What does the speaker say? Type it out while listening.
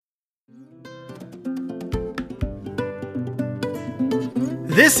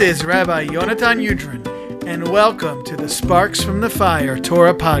This is Rabbi Yonatan Yudrin, and welcome to the Sparks from the Fire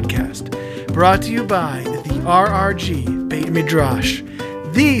Torah podcast, brought to you by the RRG Beit Midrash,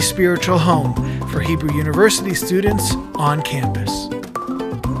 the spiritual home for Hebrew University students on campus.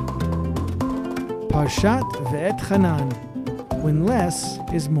 Parshat Ve'et Hanan, when less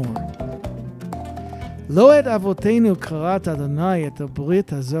is more. Lo et avotenu karat Adonai et habrit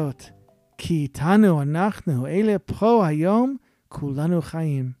hazot, ki itanu anachnu ele pro hayom kulanu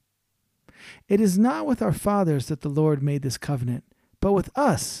chaim. It is not with our fathers that the Lord made this covenant, but with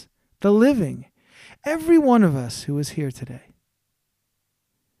us, the living, every one of us who is here today.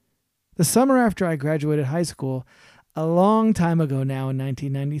 The summer after I graduated high school, a long time ago now in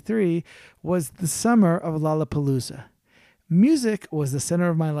 1993, was the summer of Lollapalooza. Music was the center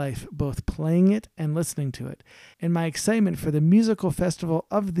of my life, both playing it and listening to it, and my excitement for the musical festival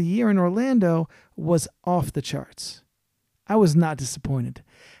of the year in Orlando was off the charts. I was not disappointed.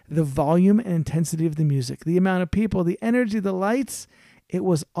 The volume and intensity of the music, the amount of people, the energy, the lights, it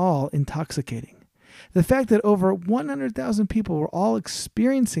was all intoxicating. The fact that over 100,000 people were all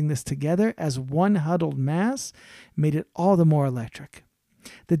experiencing this together as one huddled mass made it all the more electric.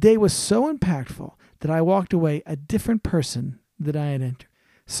 The day was so impactful that I walked away a different person than I had entered.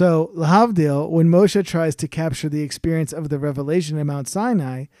 So, lahavdil, when Moshe tries to capture the experience of the revelation at Mount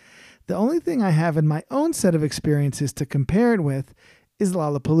Sinai, the only thing I have in my own set of experiences to compare it with is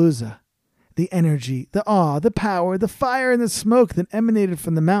Lollapalooza. The energy, the awe, the power, the fire, and the smoke that emanated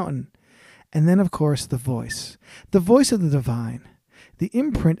from the mountain. And then, of course, the voice of the divine, the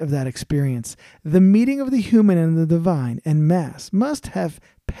imprint of that experience, the meeting of the human and the divine en masse must have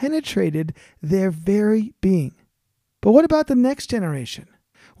penetrated their very being. But what about the next generation?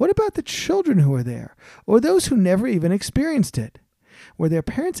 What about the children who are there, or those who never even experienced it? Were their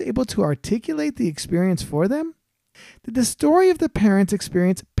parents able to articulate the experience for them? Did the story of the parents'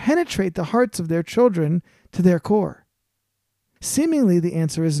 experience penetrate the hearts of their children to their core? Seemingly, the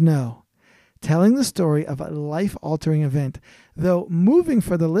answer is no. Telling the story of a life-altering event, though moving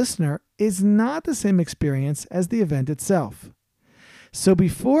for the listener, is not the same experience as the event itself. So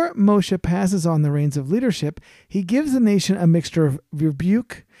before Moshe passes on the reins of leadership, he gives the nation a mixture of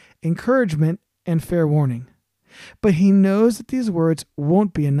rebuke, encouragement, and fair warning. But he knows that these words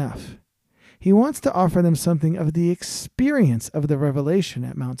won't be enough. He wants to offer them something of the experience of the revelation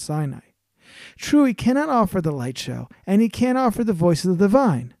at Mount Sinai. True, he cannot offer the light show, and he can't offer the voice of the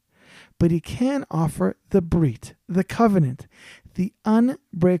divine. But he can offer the brit, the covenant, the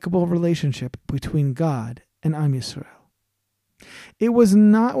unbreakable relationship between God and Am Yisrael. It was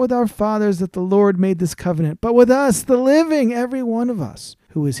not with our fathers that the Lord made this covenant, but with us, the living, every one of us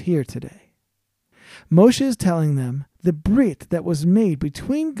who is here today. Moshe is telling them the brit that was made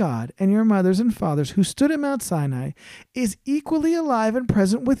between God and your mothers and fathers who stood at Mount Sinai is equally alive and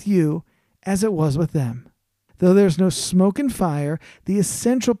present with you as it was with them. Though there's no smoke and fire, the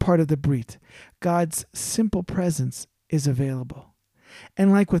essential part of the brit, God's simple presence, is available.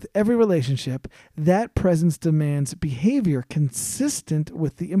 And like with every relationship, that presence demands behavior consistent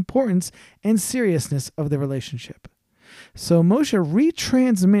with the importance and seriousness of the relationship. So Moshe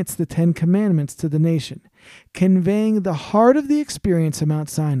retransmits the Ten Commandments to the nation, conveying the heart of the experience of Mount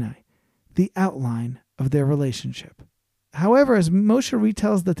Sinai, the outline of their relationship. However, as Moshe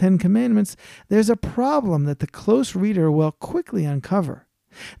retells the Ten Commandments, there's a problem that the close reader will quickly uncover.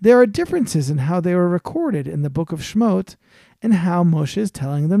 There are differences in how they were recorded in the book of Shemot and how Moshe is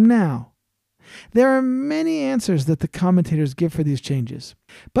telling them now. There are many answers that the commentators give for these changes.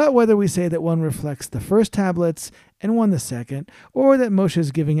 But whether we say that one reflects the first tablets and one the second, or that Moshe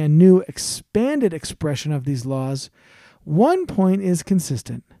is giving a new expanded expression of these laws, one point is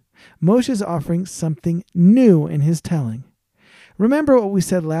consistent. Moshe is offering something new in his telling. Remember what we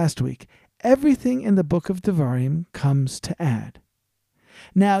said last week. Everything in the book of Devarim comes to add.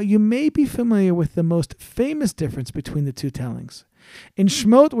 Now, you may be familiar with the most famous difference between the two tellings. In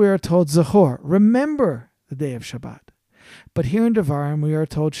Shemot, we are told Zachor, remember the day of Shabbat. But here in Devarim, we are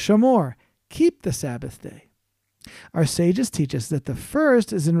told Shamor, keep the Sabbath day. Our sages teach us that the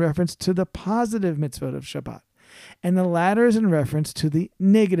first is in reference to the positive mitzvot of Shabbat, and the latter is in reference to the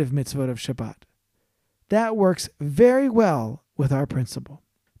negative mitzvot of Shabbat. That works very well with our principle.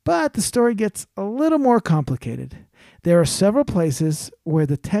 But the story gets a little more complicated. There are several places where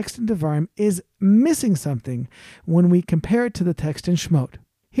the text in Devarim is missing something when we compare it to the text in Shemot.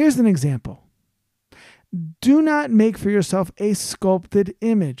 Here's an example. Do not make for yourself a sculpted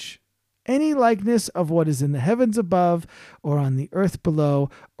image, any likeness of what is in the heavens above, or on the earth below,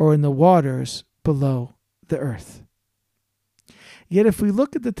 or in the waters below the earth. Yet if we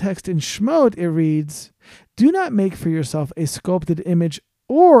look at the text in Shemot, it reads, do not make for yourself a sculpted image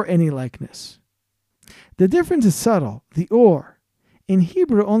or any likeness. The difference is subtle, the or. In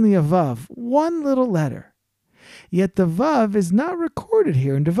Hebrew, only a vav, one little letter. Yet the vav is not recorded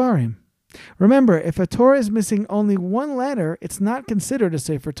here in Devarim. Remember, if a Torah is missing only one letter, it's not considered a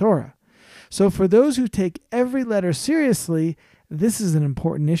Sefer Torah. So for those who take every letter seriously, this is an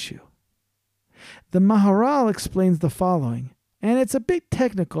important issue. The Maharal explains the following, and it's a bit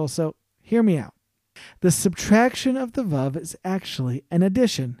technical, so hear me out. The subtraction of the vav is actually an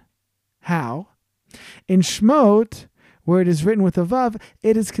addition. How? In Shmot, where it is written with a vav,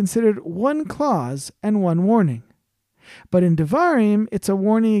 it is considered one clause and one warning. But in Devarim, it's a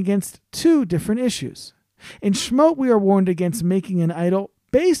warning against two different issues. In Shmot, we are warned against making an idol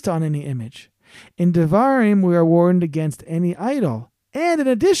based on any image. In Devarim, we are warned against any idol, and in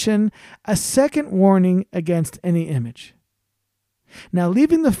addition, a second warning against any image. Now,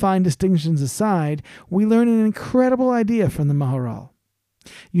 leaving the fine distinctions aside, we learn an incredible idea from the Maharal.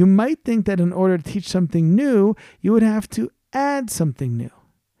 You might think that in order to teach something new, you would have to add something new.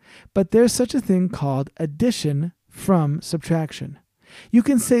 But there's such a thing called addition from subtraction. You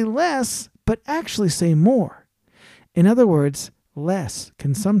can say less, but actually say more. In other words, less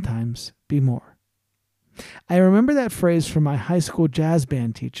can sometimes be more. I remember that phrase from my high school jazz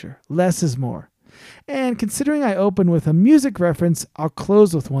band teacher, less is more. And considering I opened with a music reference, I'll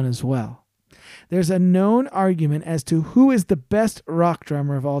close with one as well. There's a known argument as to who is the best rock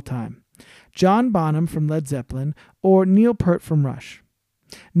drummer of all time, John Bonham from Led Zeppelin or Neil Peart from Rush.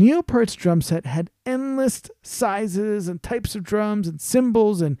 Neil Peart's drum set had endless sizes and types of drums and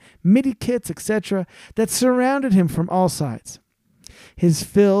cymbals and MIDI kits, etc., that surrounded him from all sides. His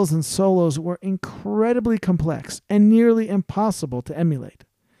fills and solos were incredibly complex and nearly impossible to emulate.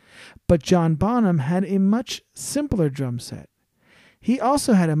 But John Bonham had a much simpler drum set. He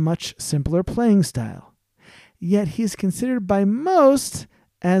also had a much simpler playing style. Yet he is considered by most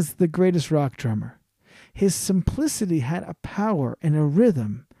as the greatest rock drummer. His simplicity had a power and a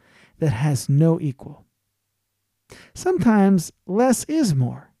rhythm that has no equal. Sometimes less is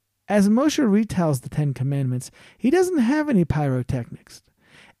more. As Moshe retells the Ten Commandments, he doesn't have any pyrotechnics,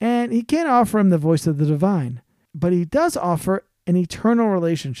 and he can't offer him the voice of the divine, but he does offer an eternal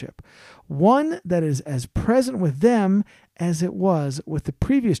relationship, one that is as present with them as it was with the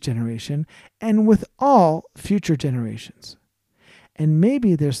previous generation and with all future generations. And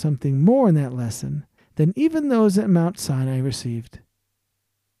maybe there's something more in that lesson than even those at Mount Sinai received.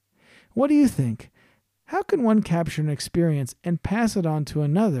 What do you think? How can one capture an experience and pass it on to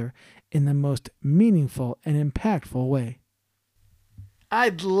another in the most meaningful and impactful way?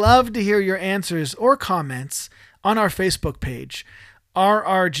 I'd love to hear your answers or comments on our Facebook page,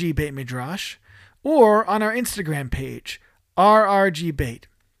 RRG Beit Midrash, or on our Instagram page, RRG Beit.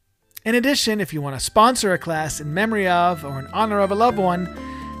 In addition, if you want to sponsor a class in memory of or in honor of a loved one,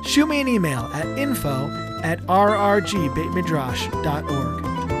 shoot me an email at info@rrgbeitmidrash.org.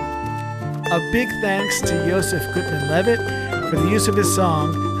 A big thanks to Yosef Gutman-Levitt for the use of his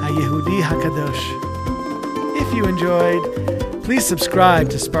song, HaYehudi HaKadosh. If you enjoyed, please subscribe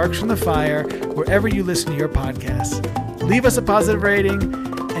to Sparks from the Fire wherever you listen to your podcasts. Leave us a positive rating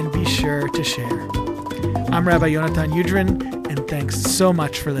and be sure to share. I'm Rabbi Yonatan Yudrin, and thanks so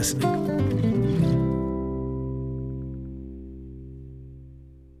much for listening.